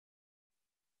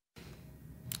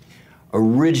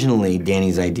Originally,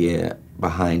 Danny's idea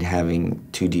behind having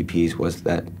two DPs was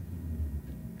that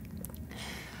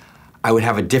I would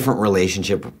have a different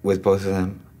relationship with both of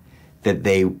them, that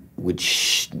they would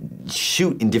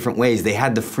shoot in different ways. They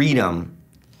had the freedom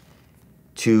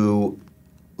to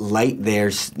light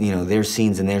their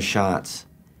scenes and their shots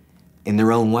in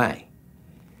their own way.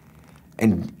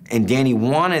 And Danny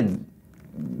wanted,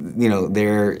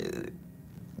 their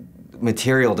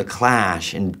material to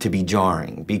clash and to be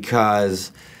jarring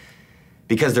because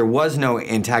there was no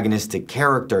antagonistic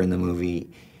character in the movie.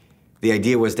 The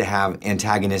idea was to have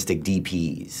antagonistic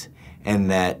DPs, and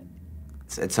that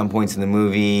at some points in the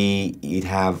movie you'd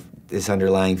have this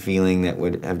underlying feeling that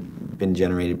would have been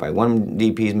generated by one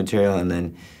DP's material, and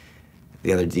then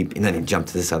the other DP, and then it jumped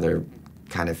to this other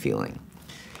kind of feeling.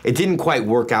 It didn't quite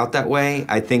work out that way,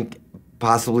 I think,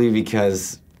 possibly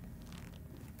because,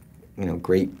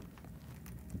 great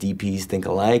DPs think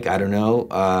alike, I don't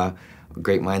know,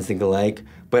 great minds think alike,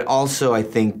 but also I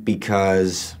think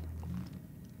because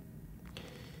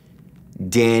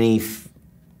Danny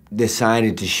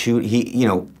decided to shoot,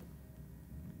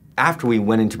 after we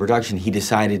went into production, he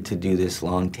decided to do this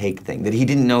long take thing that he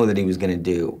didn't know that he was going to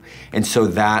do. And so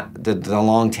the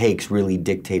long takes really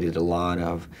dictated a lot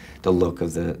of the look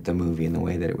of the movie and the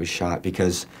way that it was shot,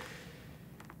 because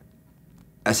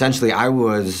essentially I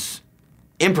was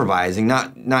improvising,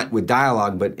 not with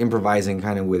dialogue, but improvising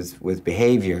kind of with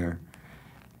behavior,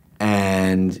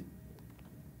 and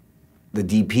the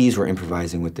DPs were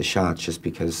improvising with the shots just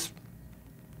because,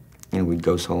 we'd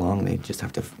go so long, they'd just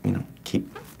have to,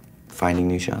 keep finding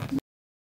new shots.